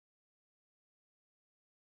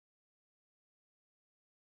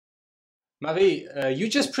Marie, you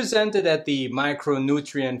just presented at the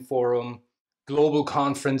Micronutrient Forum Global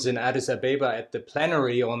Conference in Addis Ababa at the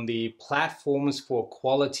plenary on the platforms for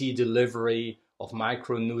quality delivery of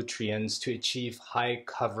micronutrients to achieve high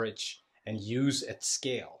coverage and use at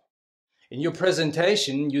scale. In your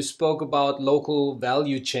presentation, you spoke about local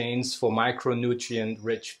value chains for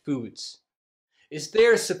micronutrient-rich foods. Is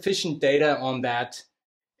there sufficient data on that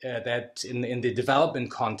in the development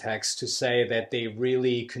context to say that they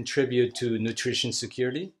really contribute to nutrition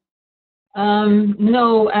security?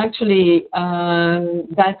 No, actually,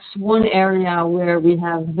 that's one area where we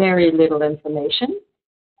have very little information.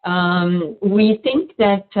 We think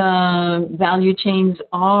that value chains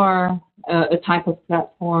are a type of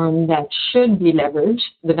platform that should be leveraged,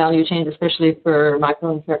 the value chains, especially for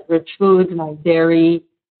micronutrient-rich foods like dairy,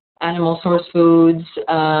 animal source foods,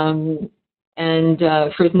 and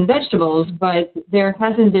fruit and vegetables, but there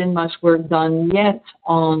hasn't been much work done yet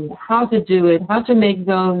on how to do it, how to make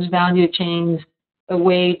those value chains a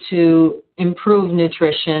way to improve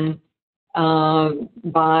nutrition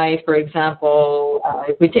by, for example,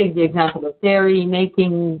 if we take the example of dairy,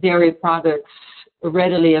 making dairy products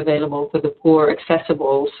readily available to the poor,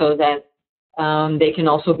 accessible, so that they can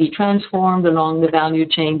also be transformed along the value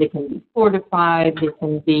chain. They can be fortified, they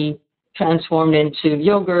can be transformed into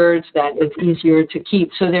yogurts that is easier to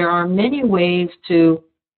keep. So there are many ways to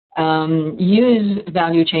use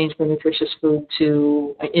value chains for nutritious food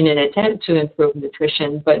in an attempt to improve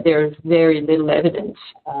nutrition, but there's very little evidence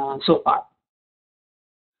so far.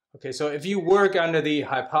 Okay, so if you work under the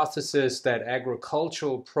hypothesis that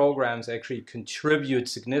agricultural programs actually contribute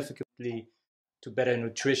significantly to better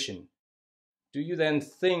nutrition, do you then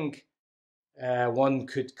think one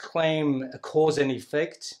could claim a cause and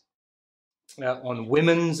effect on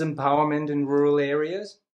women's empowerment in rural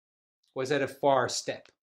areas? Or is that a far step?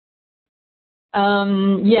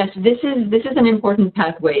 Yes, this is an important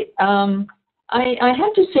pathway. I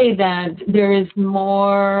have to say that there is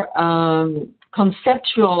more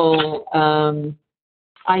conceptual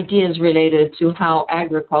ideas related to how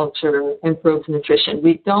agriculture improves nutrition.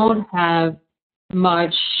 We don't have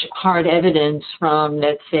much hard evidence from,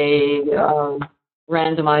 let's say,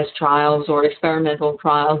 randomized trials or experimental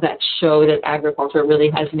trials that show that agriculture really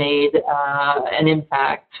has made an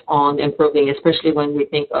impact on improving, especially when we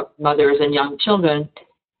think of mothers and young children.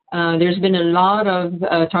 There's been a lot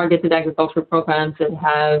of targeted agriculture programs that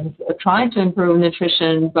have tried to improve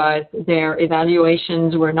nutrition, but their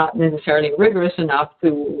evaluations were not necessarily rigorous enough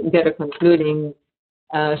to get a concluding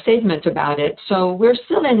statement about it. So we're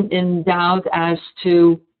still in doubt as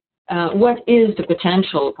to what is the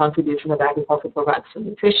potential contribution of agricultural programs to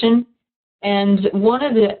nutrition. And one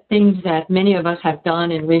of the things that many of us have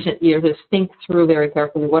done in recent years is think through very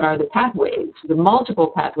carefully what are the pathways, the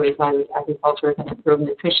multiple pathways by which agriculture can improve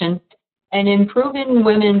nutrition. And improving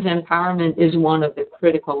women's empowerment is one of the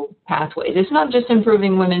critical pathways. It's not just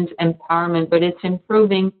improving women's empowerment, but it's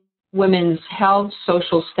improving women's health,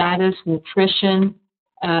 social status, nutrition,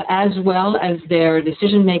 as well as their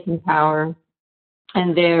decision-making power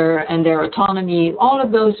and their autonomy. All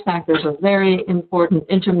of those factors are very important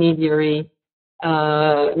intermediary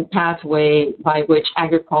pathway by which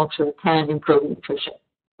agriculture can improve nutrition.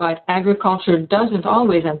 But agriculture doesn't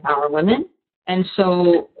always empower women, and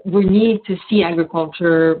so we need to see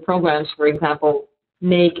agriculture programs, for example,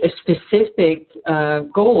 make a specific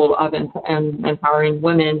goal of empowering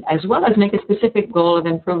women, as well as make a specific goal of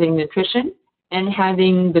improving nutrition and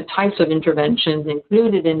having the types of interventions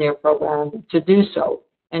included in their program to do so.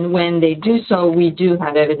 And when they do so, we do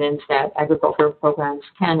have evidence that agricultural programs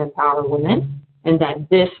can empower women, and that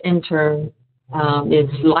this, in turn, is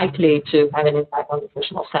likely to have an impact on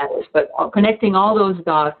nutritional status. But connecting all those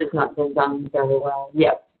dots has not been done very well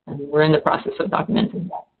yet, and we're in the process of documenting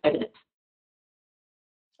that evidence.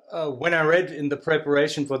 When I read in the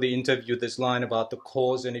preparation for the interview this line about the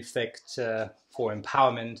cause and effect for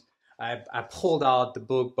empowerment, I pulled out the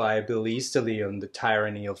book by Bill Easterly on the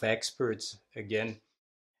tyranny of experts again.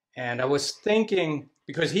 And I was thinking,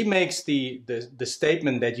 because he makes the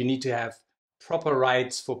statement that you need to have proper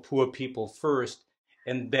rights for poor people first,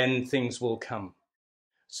 and then things will come.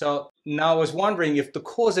 So now I was wondering if the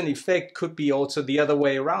cause and effect could be also the other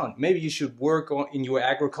way around. Maybe you should work on in your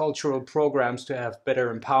agricultural programs to have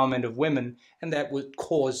better empowerment of women, and that would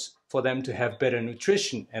cause for them to have better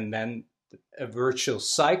nutrition, and then a virtuous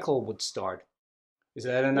cycle would start. Is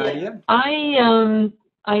that an idea?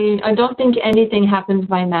 I don't think anything happens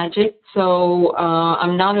by magic. So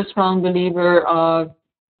I'm not a strong believer of,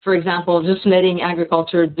 for example, just letting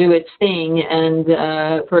agriculture do its thing. And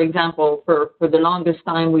for example, for the longest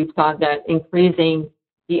time, we've thought that increasing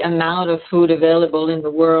the amount of food available in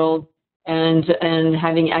the world and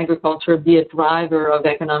having agriculture be a driver of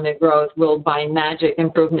economic growth will by magic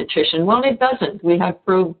improve nutrition. Well, it doesn't. We have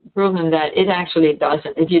proven that it actually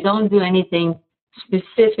doesn't. If you don't do anything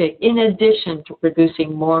specific in addition to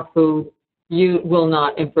producing more food, you will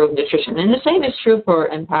not improve nutrition. And the same is true for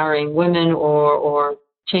empowering women or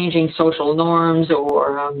changing social norms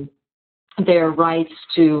or their rights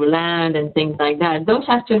to land and things like that. Those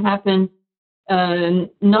have to happen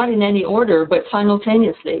not in any order, but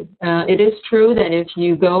simultaneously. It is true that if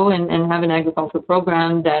you go and have an agriculture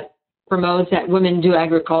program that promotes that women do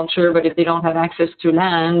agriculture, but if they don't have access to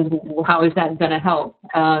land, how is that going to help?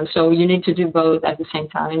 So you need to do both at the same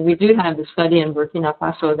time. And we do have a study in Burkina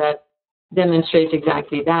Faso that demonstrates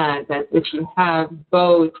exactly that if you have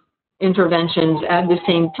both interventions at the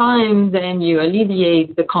same time, then you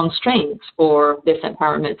alleviate the constraints for this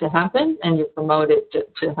empowerment to happen and you promote it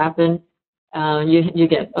to happen. You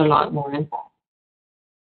get a lot more impact.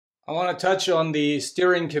 I want to touch on the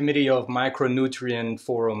steering committee of Micronutrient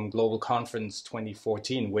Forum Global Conference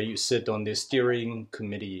 2014, where you sit on the steering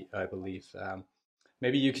committee, I believe.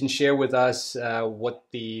 Maybe you can share with us what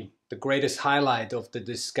the greatest highlight of the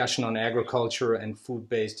discussion on agriculture and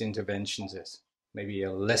food-based interventions is. Maybe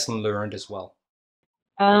a lesson learned as well.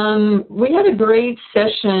 We had a great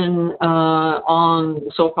session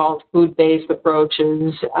on so-called food-based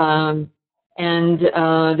approaches. And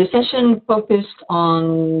the session focused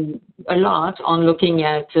a lot on looking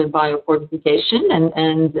at biofortification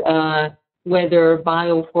and whether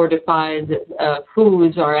biofortified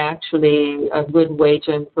foods are actually a good way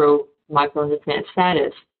to improve micronutrient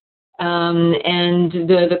status. And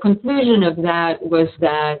the conclusion of that was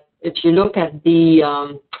that if you look at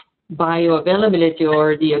the bioavailability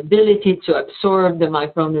or the ability to absorb the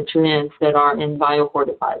micronutrients that are in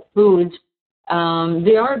biofortified foods,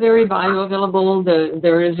 they are very bioavailable.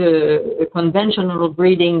 There is a conventional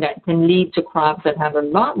breeding that can lead to crops that have a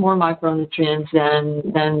lot more micronutrients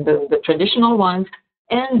than the traditional ones,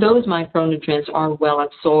 and those micronutrients are well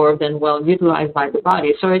absorbed and well utilized by the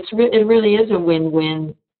body. So it really is a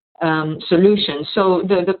win-win solution. So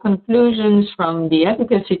the conclusions from the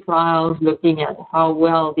efficacy trials looking at how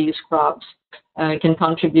well these crops can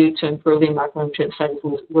contribute to improving micronutrient status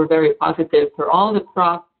were very positive for all the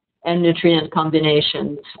crop and nutrient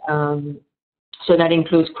combinations. So that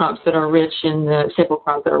includes crops that are rich in staple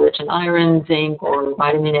crops that are rich in iron, zinc, or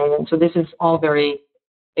vitamin A. And so this is all very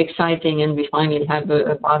exciting, and we finally have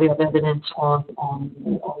a body of evidence on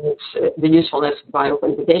the usefulness of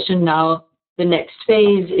biofortification. Now, the next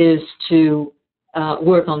phase is to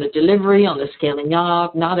work on the delivery, on the scaling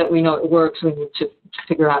up. Now that we know it works, we need to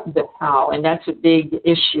figure out the how. And that's a big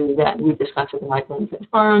issue that we discussed at the Micronutrient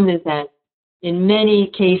Forum, is that in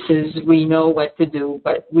many cases we know what to do,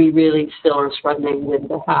 but we really still are struggling with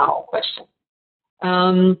the how question.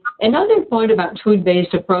 Another point about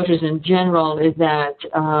food-based approaches in general is that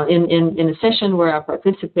in a session where I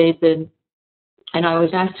participated, and I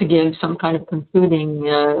was asked to give some kind of concluding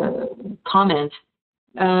comment,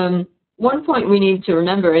 one point we need to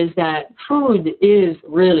remember is that food is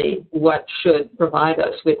really what should provide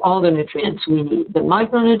us with all the nutrients we need, the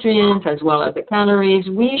micronutrients as well as the calories.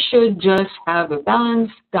 We should just have a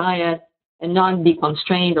balanced diet and not be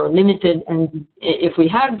constrained or limited. And if we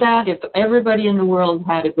have that, if everybody in the world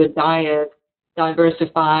had a good diet,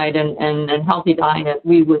 diversified and healthy diet,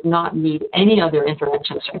 we would not need any other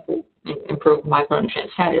interventions to improve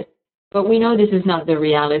micronutrient status. But we know this is not the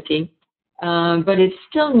reality. But it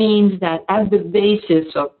still means that at the basis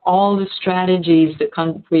of all the strategies the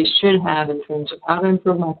countries should have in terms of how to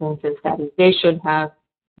improve micronutrient status, they should have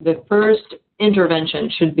the first intervention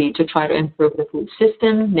should be to try to improve the food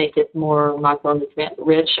system, make it more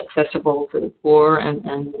micronutrient-rich, accessible to the poor,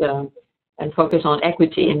 and focus on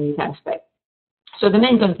equity in these aspects. So the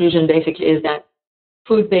main conclusion basically is that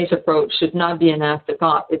food-based approach should not be an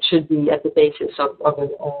afterthought. It should be at the basis of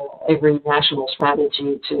every national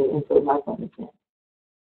strategy to improve micronutrients.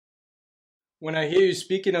 When I hear you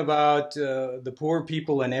speaking about the poor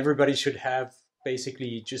people and everybody should have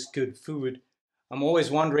basically just good food, I'm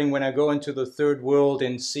always wondering when I go into the third world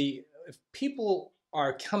and see if people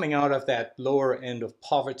are coming out of that lower end of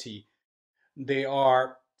poverty, they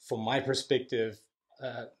are, from my perspective,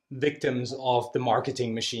 victims of the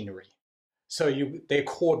marketing machinery. So they're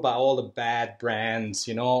caught by all the bad brands,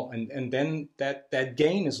 and then that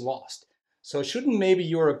gain is lost. So shouldn't maybe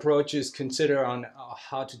your approaches consider on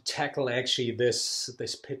how to tackle actually this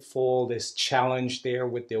pitfall, this challenge there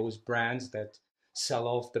with those brands that sell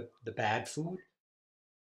off the bad food?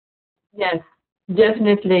 Yes,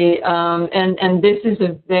 definitely. And this is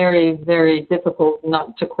a very, very difficult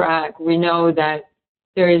nut to crack. We know that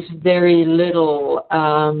there is very little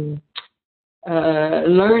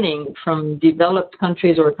learning from developed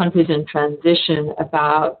countries or countries in transition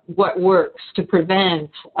about what works to prevent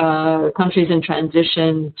countries in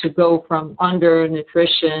transition to go from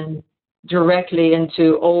undernutrition directly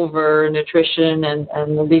into overnutrition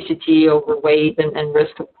and obesity, overweight, and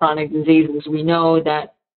risk of chronic diseases. We know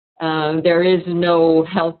that there is no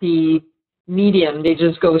healthy medium. They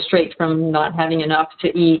just go straight from not having enough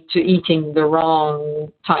to eat to eating the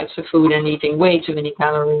wrong types of food and eating way too many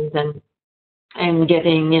calories and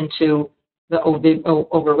getting into the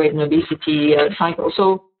overweight and obesity cycle.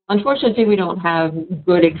 So unfortunately, we don't have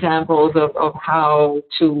good examples of how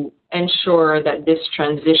to ensure that this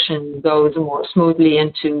transition goes more smoothly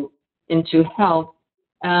into health.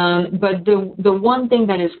 But the one thing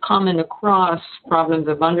that is common across problems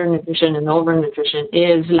of undernutrition and overnutrition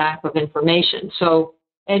is lack of information. So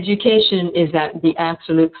education is at the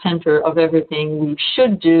absolute center of everything we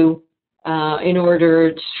should do in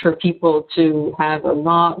order for people to have a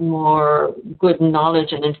lot more good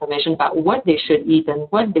knowledge and information about what they should eat and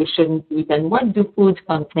what they shouldn't eat and what do foods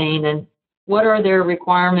contain and what are their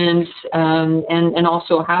requirements and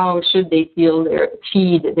also how should they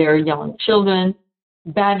feed their young children.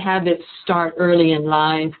 Bad habits start early in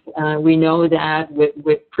life. We know that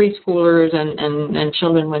with preschoolers and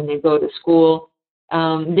children when they go to school.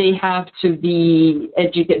 They have to be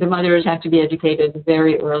educated, the mothers have to be educated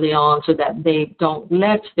very early on so that they don't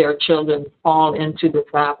let their children fall into the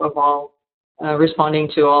trap of responding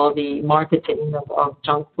to all the marketing of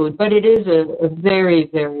junk food. But it is a very,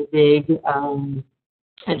 very big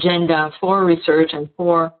agenda for research and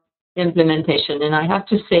for implementation. And I have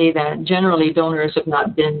to say that generally donors have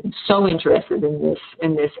not been so interested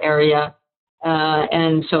in this area.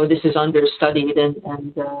 And so this is understudied, and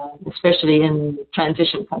especially in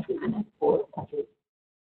transition countries and poor countries.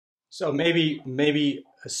 So maybe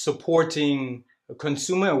supporting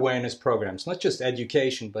consumer awareness programs, not just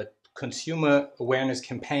education, but consumer awareness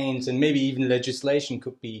campaigns, and maybe even legislation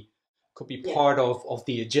could be part of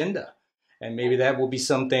the agenda. And maybe that will be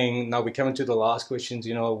something. Now we come to the last questions,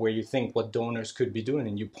 where you think what donors could be doing,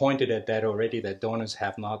 and you pointed at that already, that donors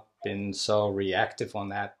have not been so reactive on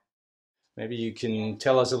that. Maybe you can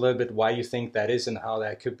tell us a little bit why you think that is and how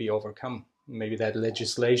that could be overcome. Maybe that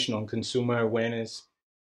legislation on consumer awareness.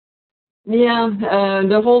 Yeah,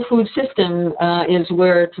 the whole food system is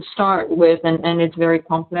where to start with, and it's very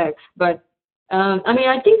complex. But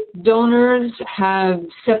I think donors have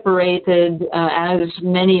separated, as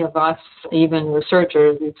many of us, even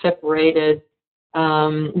researchers, we've separated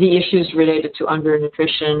the issues related to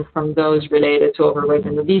undernutrition from those related to overweight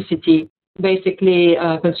and obesity. Basically,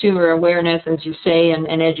 consumer awareness, as you say,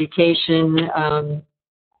 and education,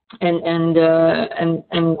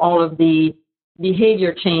 and all of the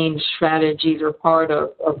behavior change strategies are part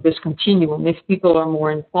of this continuum. If people are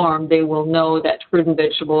more informed, they will know that fruit and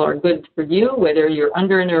vegetable are good for you, whether you're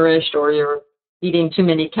undernourished or you're eating too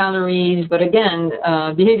many calories. But again,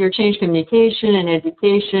 behavior change communication and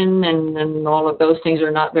education and all of those things are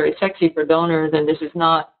not very sexy for donors, and this is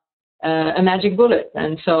not a magic bullet.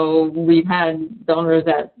 And so we've had donors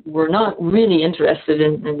that were not really interested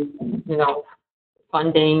in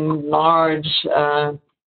funding large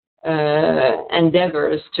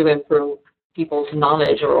endeavors to improve people's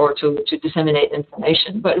knowledge or to disseminate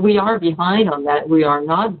information. But we are behind on that. We are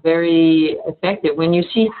not very effective. When you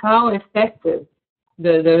see how effective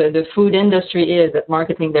the food industry is at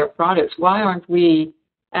marketing their products, why aren't we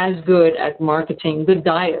as good at marketing good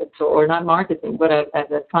diets, or not marketing, but at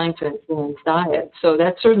trying to influence diets? So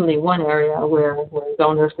that's certainly one area where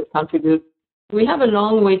donors could contribute. We have a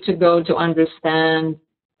long way to go to understand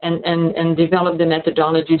and develop the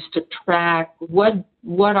methodologies to track what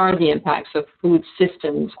are the impacts of food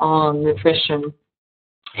systems on nutrition,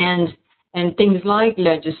 and things like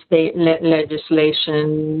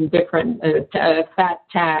legislation, different fat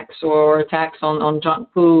tax or tax on junk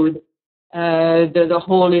food, the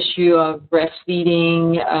whole issue of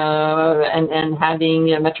breastfeeding and having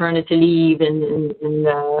maternity leave in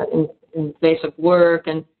place of work.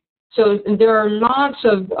 And so there are lots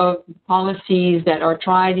of policies that are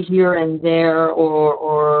tried here and there,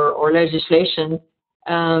 or legislation,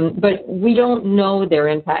 but we don't know their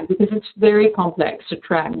impact because it's very complex to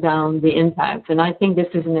track down the impact. And I think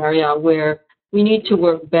this is an area where we need to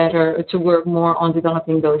work more on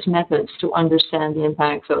developing those methods to understand the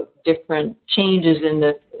impacts of different changes in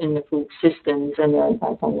the food systems and their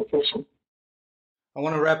impact on nutrition. I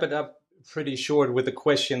want to wrap it up pretty short with a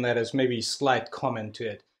question that has maybe a slight comment to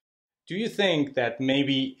it. Do you think that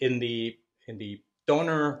maybe in the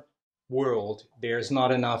donor world there's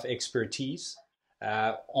not enough expertise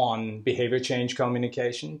on behavior change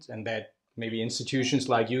communications, and that maybe institutions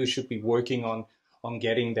like you should be working on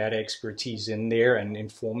getting that expertise in there and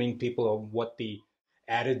informing people of what the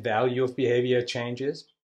added value of behavior change is?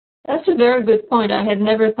 That's a very good point. I had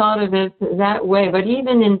never thought of it that way. But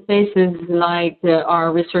even in places like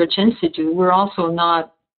our research institute, we're also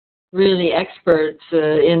not really experts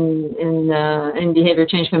in behavior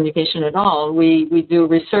change communication at all. We do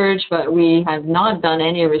research, but we have not done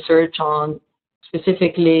any research on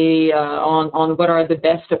specifically on what are the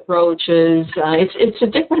best approaches. It's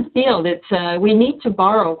a different field. We need to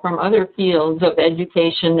borrow from other fields of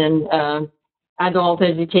education and adult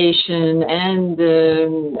education and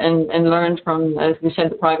learn from, as we said,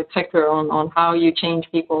 the private sector on how you change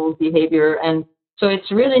people's behavior. And so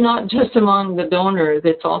it's really not just among the donors,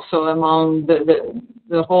 it's also among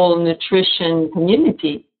the whole nutrition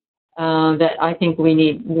community that I think we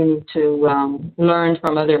need to learn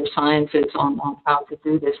from other sciences on how to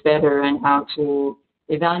do this better and how to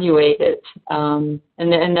evaluate it. And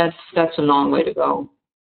that's a long way to go.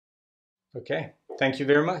 Okay, thank you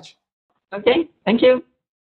very much. Okay, thank you.